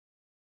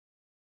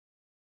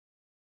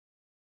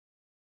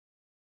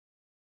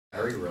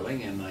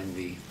Rilling, and I'm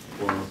the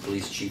former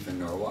police chief in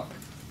Norwalk.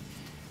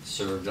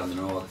 Served on the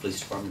Norwalk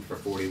Police Department for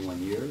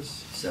 41 years,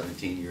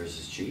 17 years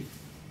as chief.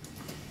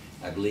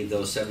 I believe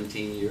those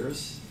 17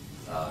 years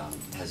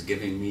has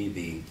given me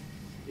the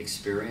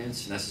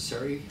experience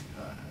necessary.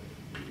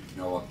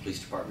 Norwalk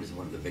Police Department is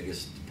one of the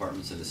biggest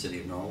departments in the city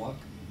of Norwalk.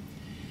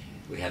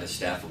 We had a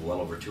staff of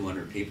well over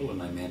 200 people,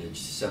 and I managed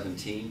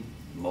 17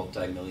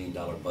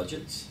 multi-million-dollar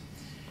budgets.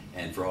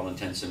 And for all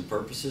intents and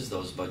purposes,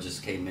 those budgets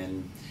came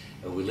in.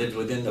 We lived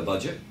within the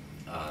budget,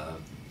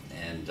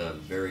 and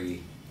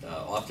very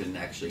often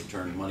actually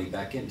turned money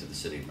back into the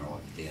city of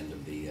Norwalk at the end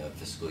of the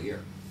fiscal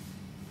year.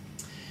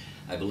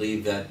 I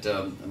believe that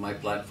my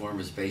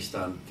platform is based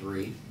on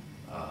three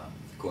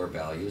core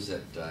values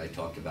that I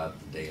talked about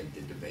the day of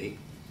the debate.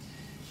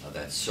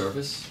 That's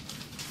service,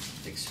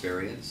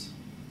 experience,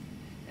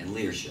 and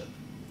leadership.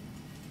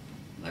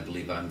 And I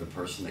believe I'm the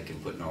person that can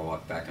put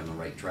Norwalk back on the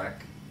right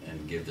track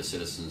and give the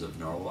citizens of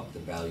Norwalk the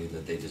value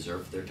that they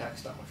deserve for their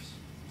tax dollars.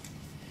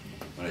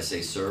 When I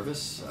say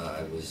service,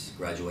 I was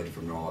graduated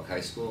from Norwalk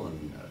High School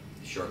and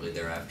shortly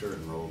thereafter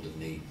enrolled in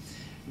the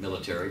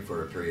military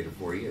for a period of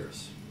 4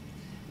 years.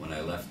 When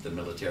I left the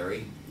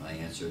military, I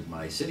answered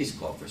my city's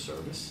call for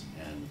service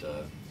and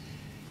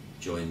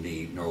joined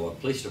the Norwalk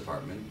Police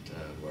Department,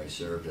 where I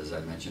served, as I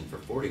mentioned, for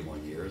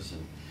 41 years,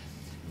 and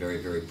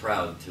very, very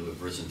proud to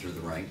have risen through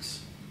the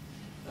ranks.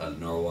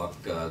 Norwalk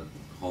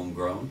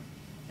homegrown,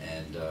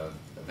 and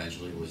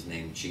eventually was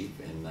named chief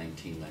in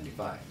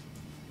 1995.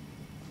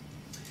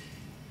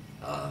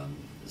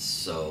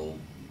 So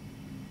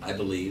I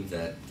believe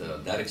that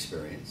that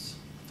experience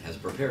has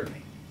prepared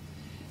me.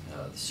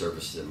 The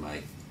service in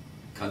my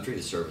country,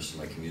 the service in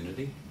my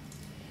community,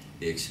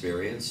 the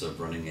experience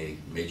of running a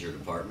major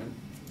department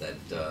that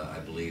I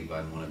believe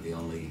I'm one of the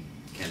only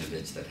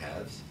candidates that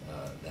has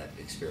that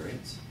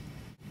experience.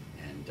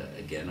 And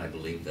again, I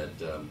believe that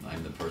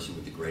I'm the person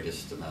with the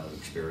greatest amount of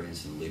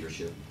experience and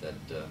leadership that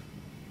the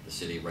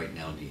city right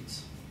now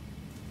needs.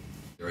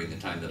 During the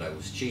time that I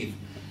was chief,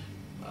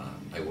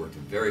 I worked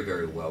very,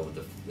 very well with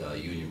the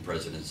union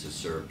presidents who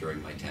served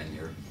during my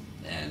tenure,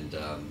 and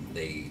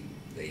they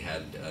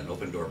had an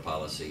open door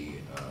policy.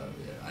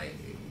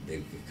 They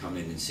could come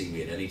in and see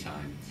me at any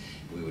time.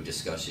 We would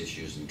discuss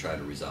issues and try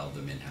to resolve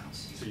them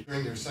in-house. So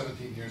during your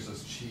 17 years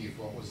as chief,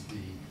 what was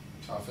the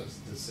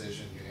toughest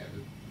decision you had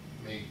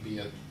to make, be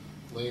it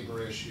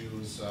labor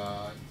issues,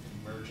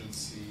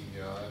 emergency,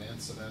 an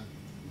incident,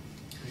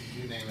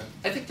 you name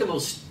it? I think the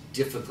most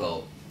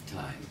difficult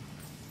time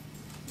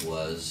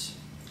was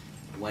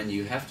when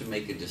you have to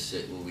make a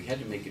decision. Well, we had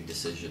to make a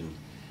decision,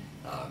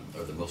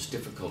 or the most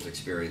difficult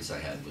experience I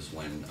had was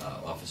when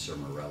Officer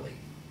Morelli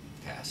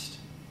passed.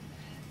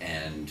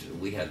 And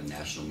we had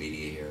national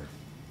media here,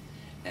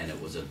 and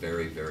it was a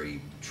very,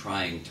 very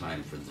trying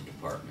time for the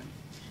department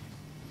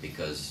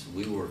because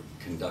we were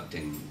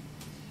conducting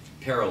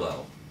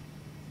parallel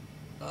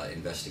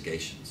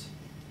investigations.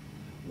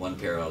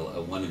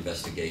 One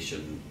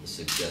investigation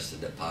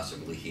suggested that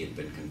possibly he had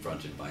been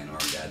confronted by an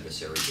armed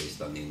adversary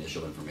based on the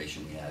initial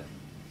information we had.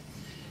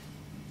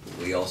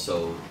 We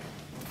also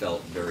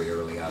felt very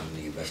early on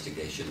in the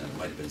investigation that it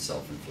might have been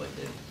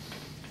self-inflicted.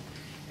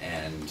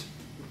 And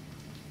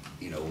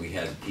you know, we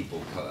had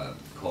people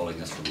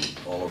calling us from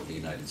all over the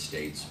United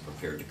States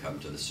prepared to come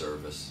to the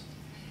service.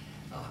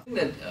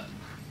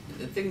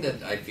 The thing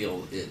that I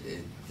feel,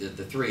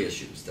 the three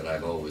issues that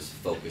I've always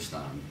focused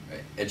on, right?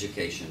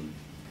 Education,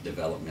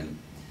 development,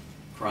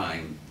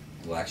 crime,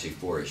 well actually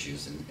four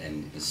issues,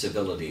 and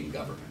civility and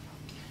government.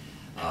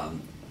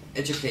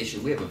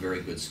 Education, we have a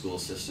very good school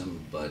system,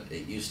 but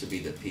it used to be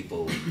that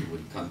people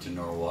would come to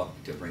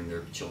Norwalk to bring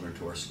their children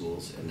to our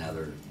schools, and now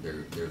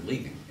they're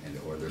leaving,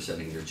 or they're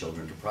sending their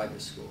children to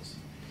private schools.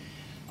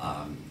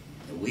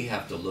 We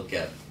have to look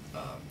at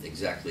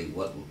exactly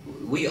what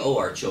we owe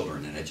our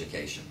children in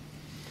education.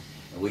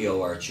 And we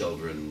owe our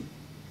children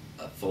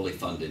a fully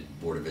funded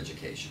Board of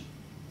Education.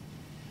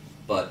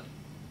 But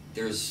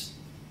there's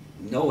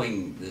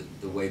knowing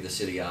the way the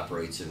city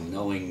operates and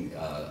knowing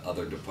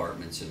other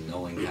departments and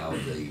knowing how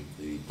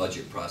the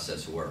budget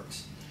process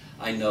works,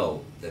 I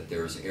know that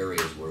there's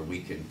areas where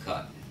we can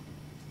cut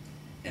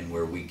and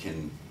where we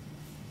can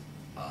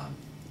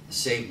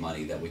save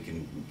money that we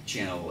can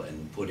channel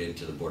and put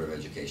into the Board of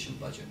Education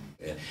budget.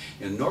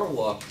 And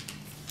Norwalk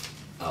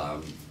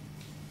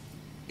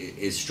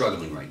is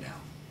struggling right now.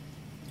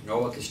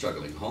 Norwalk is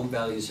struggling. Home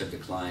values have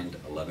declined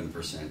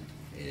 11%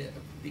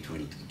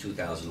 between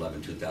 2011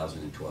 and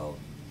 2012.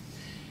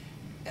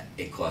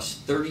 It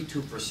costs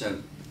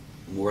 32%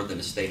 more than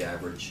a state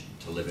average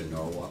to live in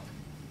Norwalk,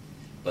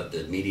 but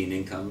the median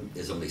income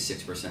is only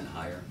 6%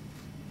 higher.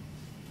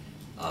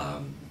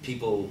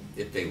 People,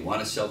 if they want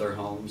to sell their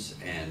homes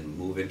and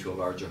move into a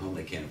larger home,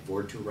 they can't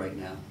afford to right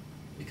now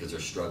because they're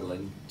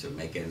struggling to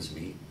make ends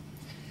meet.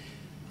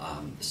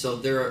 So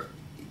there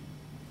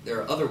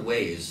are other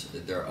ways,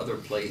 there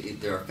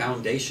are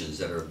foundations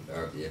that are,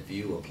 if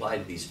you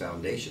applied these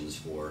foundations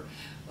for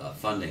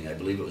funding, I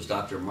believe it was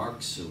Dr.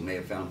 Marks who may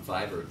have found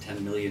 $5 or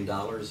 $10 million,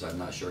 I'm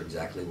not sure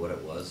exactly what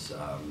it was,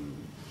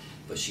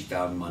 but she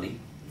found money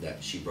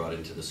that she brought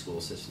into the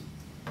school system.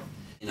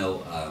 You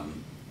know,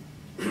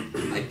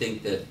 I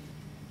think that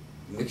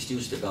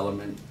mixed-use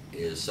development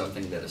is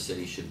something that a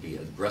city should be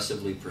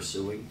aggressively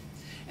pursuing,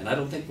 and I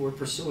don't think we're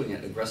pursuing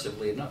it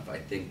aggressively enough. I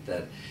think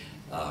that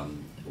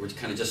we're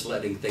kind of just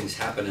letting things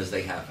happen as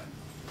they happen.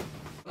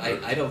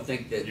 I don't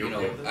think that, you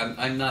know,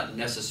 I'm not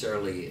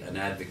necessarily an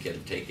advocate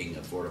of taking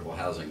affordable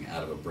housing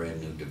out of a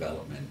brand new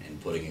development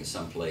and putting it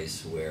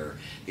someplace where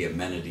the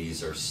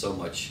amenities are so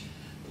much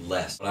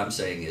less. What I'm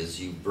saying is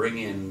you bring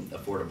in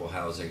affordable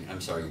housing,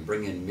 you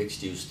bring in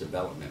mixed-use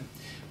development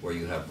where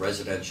you have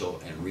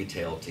residential and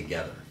retail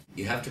together.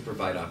 You have to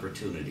provide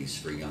opportunities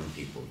for young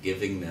people,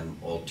 giving them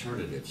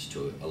alternatives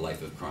to a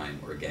life of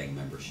crime or gang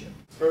membership.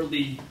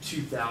 Early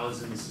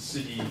 2000s, the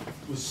city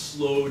was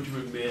slow to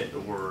admit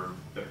or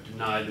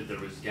deny that there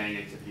was gang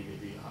activity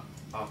maybe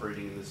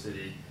operating in the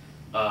city.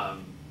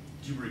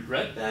 Do you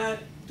regret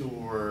that,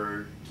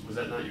 or was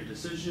that not your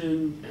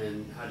decision?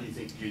 And how do you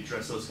think you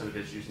address those kind of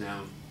issues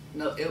now?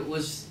 No, it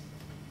was,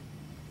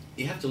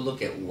 you have to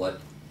look at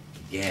what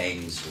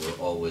gangs were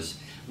always,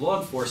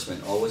 law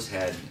enforcement always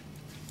had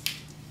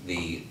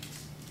the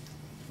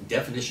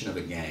definition of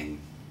a gang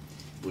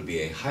would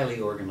be a highly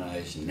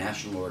organized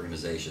national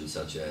organization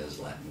such as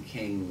Latin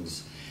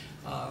Kings,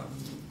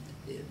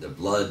 the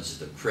Bloods,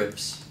 the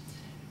Crips,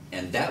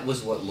 and that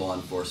was what law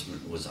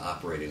enforcement was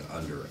operating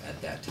under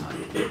at that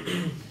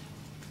time.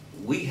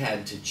 We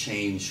had to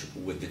change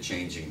with the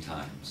changing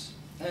times,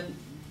 and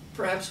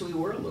perhaps we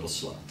were a little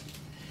slow.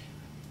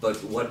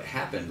 But what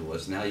happened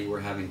was now you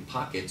were having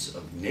pockets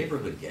of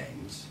neighborhood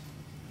gangs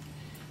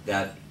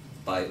that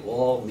by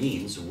all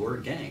means were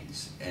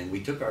gangs. And we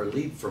took our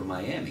lead from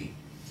Miami,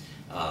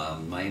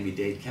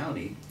 Miami-Dade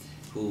County,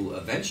 who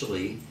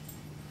eventually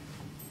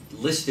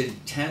listed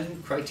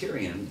 10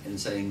 criterion and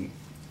saying,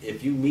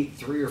 if you meet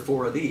 3 or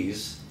 4 of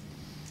these,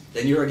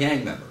 then you're a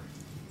gang member.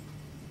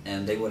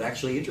 And they would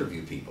actually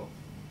interview people,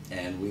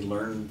 and we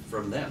learned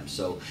from them.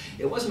 So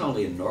it wasn't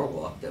only in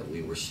Norwalk that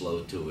we were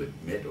slow to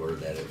admit, or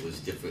that it was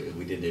different.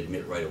 We didn't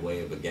admit right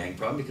away of a gang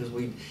problem because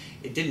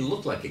it didn't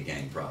look like a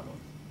gang problem.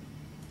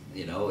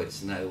 You know, it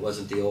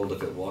wasn't the old,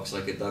 if it walks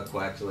like a duck,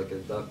 quacks like a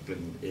duck,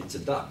 and it's a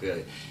duck.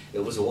 It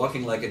was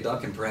walking like a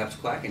duck and perhaps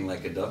quacking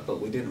like a duck,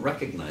 but we didn't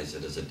recognize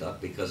it as a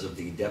duck because of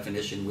the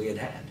definition we had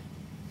had.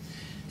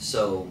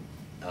 So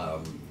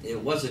it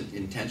wasn't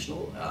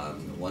intentional.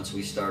 Once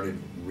we started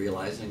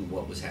realizing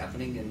what was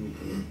happening,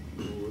 and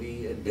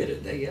we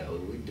admitted that, yeah,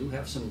 we do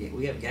have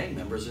we have gang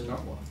members in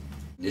Norwalk.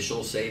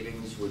 Initial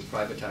savings with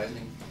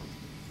privatizing,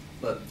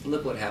 but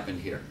look what happened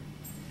here.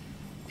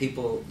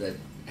 People that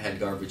had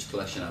garbage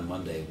collection on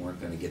Monday weren't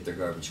going to get their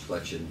garbage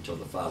collection until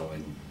the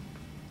following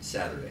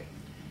Saturday.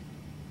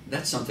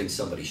 That's something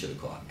somebody should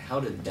have caught. How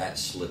did that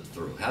slip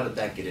through? How did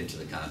that get into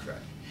the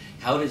contract?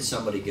 How did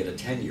somebody get a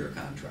 10-year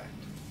contract?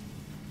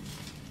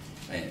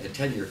 A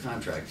 10-year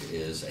contract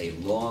is a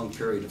long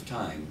period of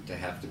time to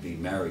have to be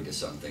married to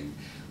something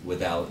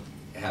without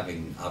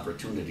having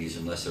opportunities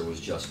unless there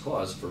was just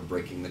cause for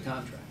breaking the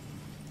contract.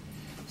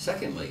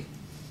 Secondly,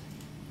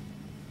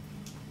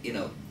 you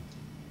know,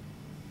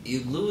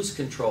 you lose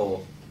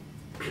control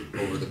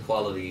over the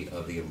quality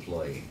of the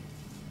employee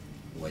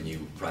when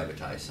you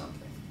privatize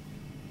something.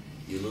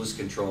 You lose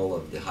control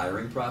of the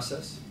hiring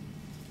process.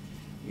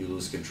 You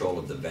lose control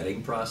of the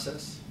vetting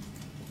process.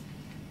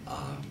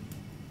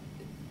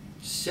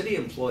 City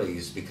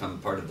employees become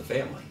part of the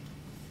family,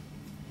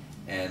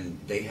 and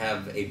they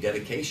have a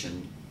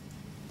dedication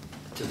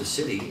to the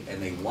city,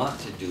 and they want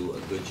to do a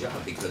good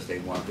job because they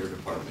want their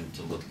department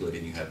to look good,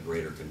 and you have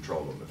greater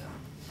control over them.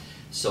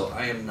 So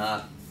I am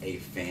not a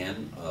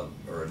fan of,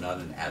 or not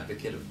an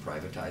advocate of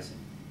privatizing.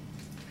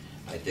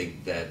 I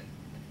think that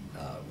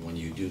when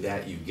you do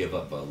that, you give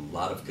up a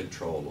lot of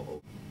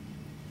control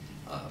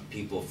over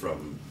people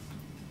from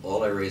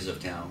all areas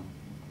of town,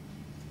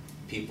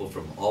 people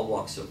from all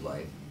walks of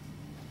life,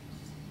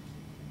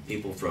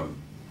 people from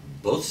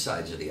both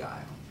sides of the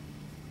aisle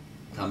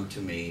come to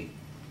me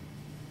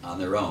on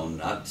their own,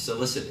 not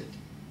solicited,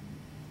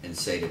 and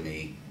say to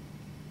me,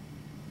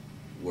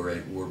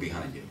 we're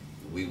behind you.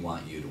 We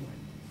want you to win.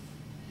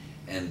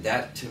 And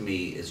that to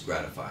me is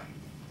gratifying.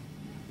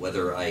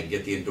 Whether I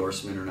get the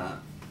endorsement or not,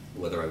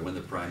 whether I win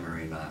the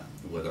primary or not,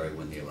 whether I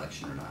win the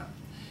election or not,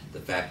 the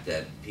fact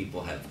that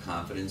people have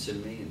confidence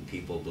in me and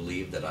people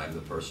believe that I'm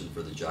the person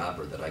for the job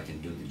or that I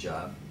can do the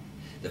job,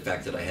 the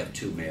fact that I have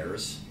 2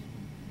 mayors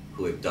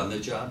who have done the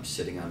job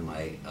sitting on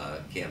my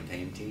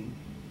campaign team,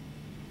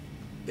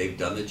 they've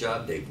done the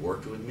job, they've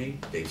worked with me,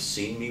 they've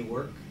seen me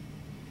work,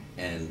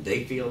 and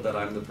they feel that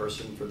I'm the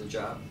person for the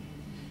job.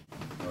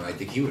 Or I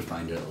think he would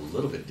find it a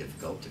little bit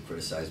difficult to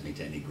criticize me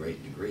to any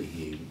great degree.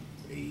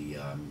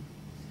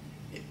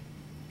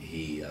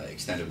 He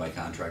extended my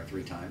contract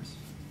 3 times.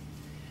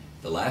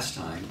 The last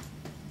time,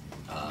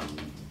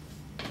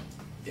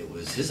 it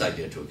was his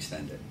idea to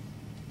extend it.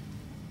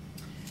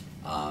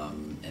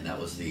 And that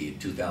was the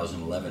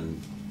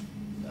 2011,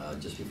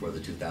 just before the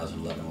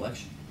 2011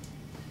 election.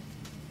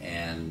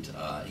 And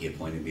he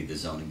appointed me the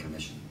zoning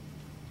commission.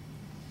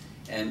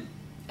 And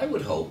I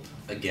would hope,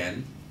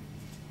 again,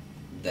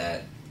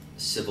 that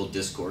civil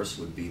discourse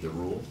would be the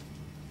rule.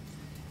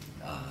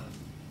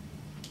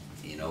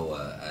 You know,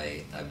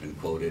 I've been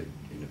quoted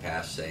in the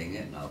past saying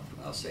it, and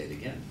I'll say it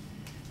again.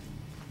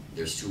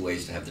 There's two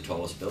ways to have the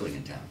tallest building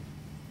in town.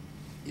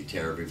 You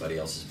tear everybody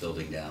else's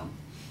building down,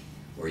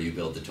 or you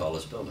build the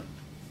tallest building.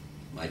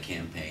 My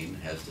campaign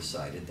has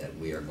decided that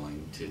we are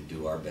going to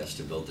do our best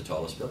to build the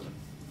tallest building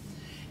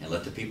and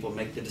let the people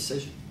make the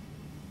decision.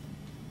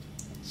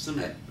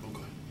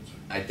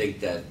 I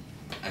think that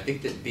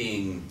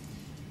being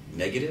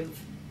negative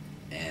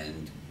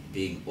and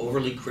being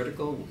overly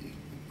critical,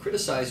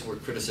 criticize where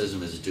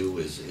criticism is due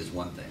is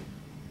one thing,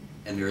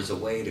 and there's a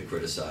way to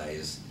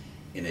criticize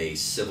in a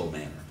civil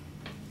manner.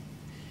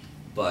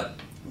 But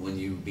when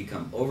you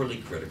become overly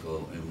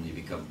critical and when you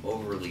become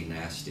overly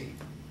nasty,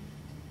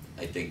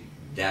 I think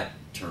that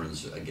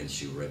turns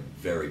against you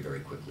very, very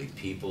quickly.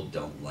 People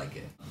don't like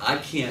it. I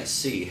can't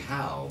see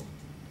how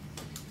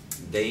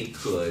they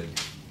could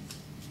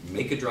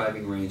make a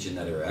driving range in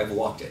that area. I've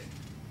walked it.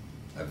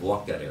 I've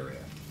walked that area.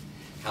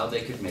 How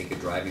they could make a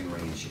driving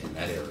range in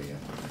that area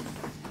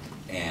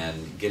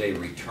and get a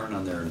return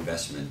on their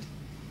investment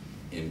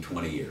in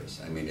 20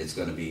 years. I mean, it's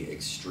going to be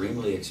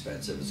extremely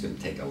expensive. It's going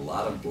to take a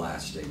lot of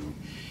blasting.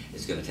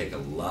 It's going to take a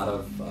lot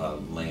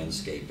of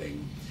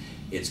landscaping.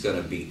 It's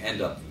going to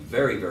end up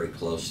very, very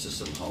close to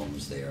some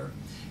homes there.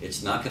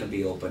 It's not going to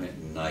be open at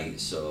night,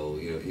 so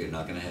you're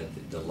not going to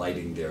have the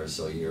lighting there,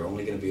 so you're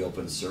only going to be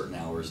open certain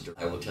hours.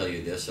 I will tell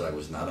you this, that I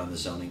was not on the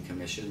zoning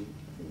commission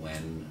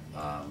when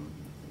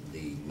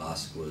the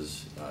mosque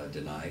was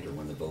denied or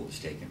when the vote was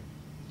taken.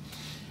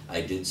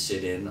 I did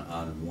sit in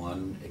on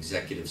one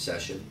executive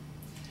session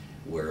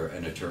where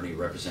an attorney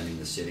representing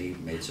the city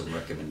made some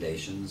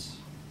recommendations.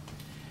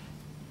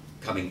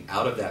 Coming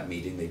out of that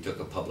meeting, they took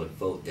a public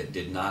vote that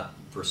did not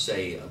per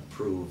se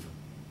approve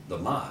the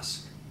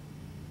mosque,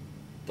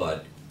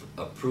 but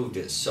approved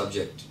it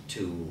subject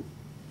to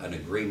an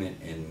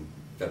agreement in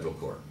federal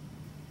court.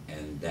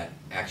 And that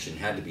action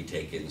had to be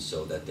taken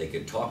so that they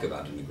could talk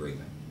about an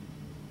agreement.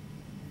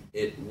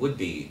 It would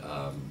be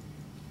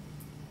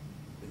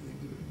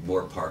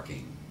more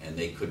parking, and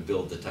they could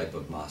build the type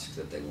of mosque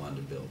that they wanted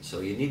to build. So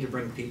you need to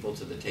bring people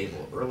to the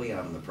table early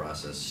on in the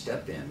process,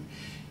 step in,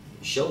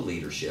 show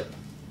leadership,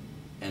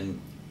 and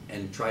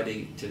try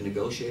to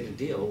negotiate a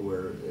deal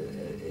where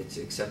it's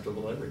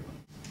acceptable to everyone.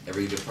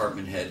 Every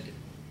department head,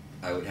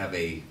 I would have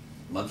a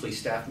monthly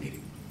staff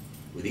meeting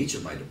with each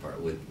of my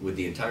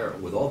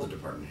with all the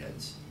department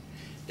heads.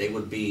 They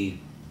would be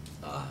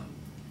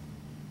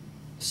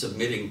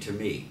submitting to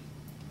me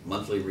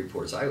monthly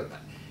reports.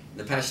 In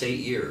the past 8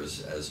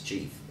 years as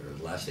chief, or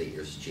the last 8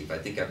 years as chief, I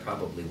think I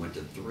probably went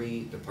to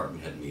 3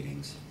 department head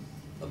meetings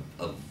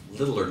of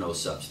little or no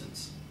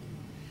substance.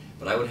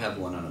 But I would have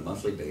one on a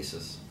monthly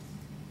basis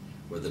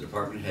where the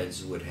department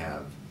heads would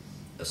have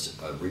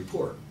a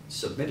report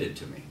submitted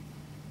to me.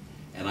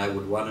 And I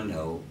would want to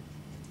know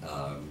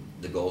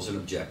the goals and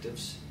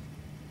objectives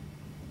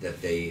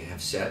that they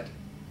have set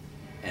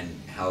and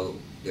how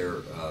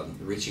they're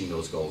reaching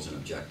those goals and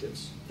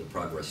objectives, the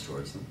progress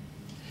towards them.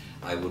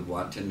 I would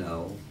want to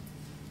know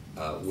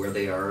where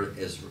they are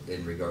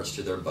in regards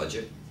to their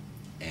budget,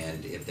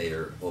 and if they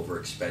are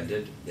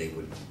overexpended, they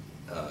would.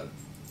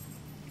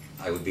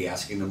 I would be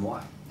asking them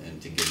why,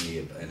 and to give me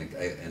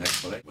an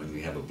explanation. When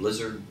we have a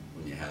blizzard,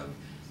 when you have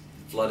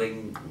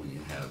flooding, when you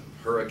have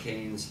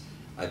hurricanes,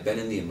 I've been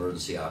in the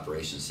Emergency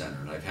Operations Center,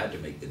 and I've had to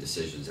make the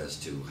decisions as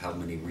to how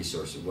many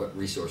resources, what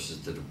resources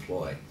to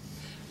deploy,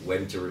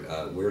 when to,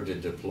 where to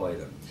deploy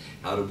them.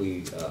 How do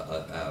we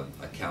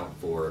account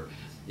for,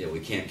 we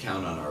can't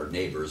count on our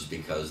neighbors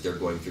because they're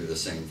going through the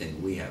same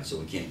thing we have, so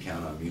we can't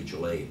count on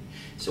mutual aid.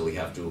 So we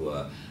have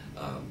to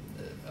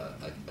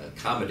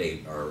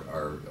accommodate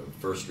our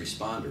first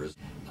responders.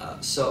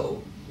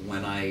 So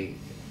when I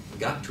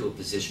got to a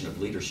position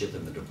of leadership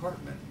in the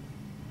department,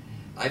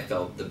 I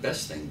felt the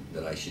best thing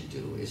that I should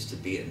do is to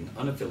be an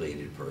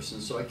unaffiliated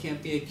person, so I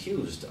can't be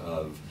accused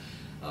of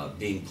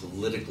being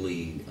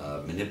politically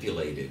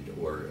manipulated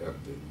or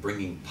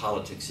bringing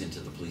politics into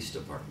the police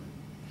department.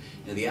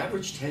 Now, the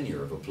average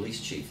tenure of a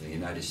police chief in the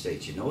United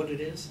States, you know what it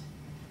is?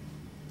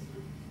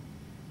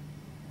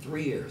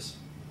 3 years.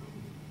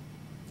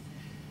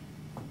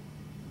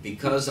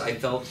 Because I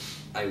felt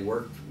I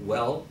worked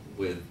well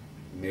with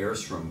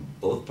mayors from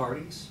both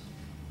parties,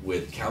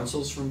 with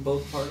councils from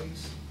both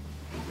parties,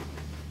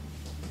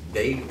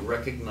 they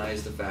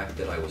recognized the fact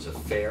that I was a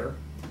fair,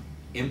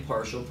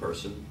 impartial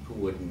person who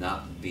would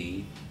not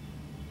be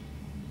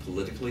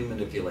politically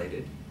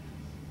manipulated.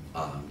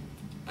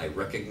 I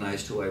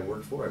recognized who I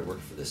worked for. I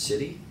worked for the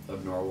city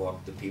of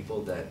Norwalk, the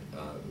people that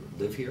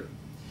live here.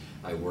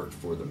 I worked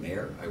for the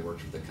mayor. I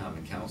worked for the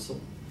common council.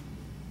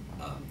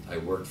 I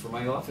worked for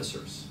my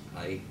officers.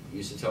 I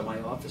used to tell my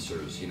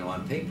officers,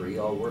 on paper,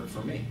 you all work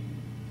for me.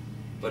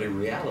 But in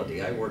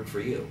reality, I work for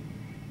you.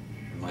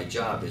 And my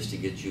job is to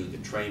get you the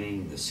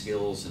training, the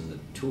skills, and the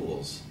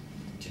tools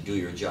to do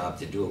your job,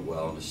 to do it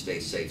well, and to stay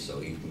safe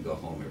so you can go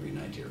home every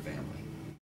night to your family.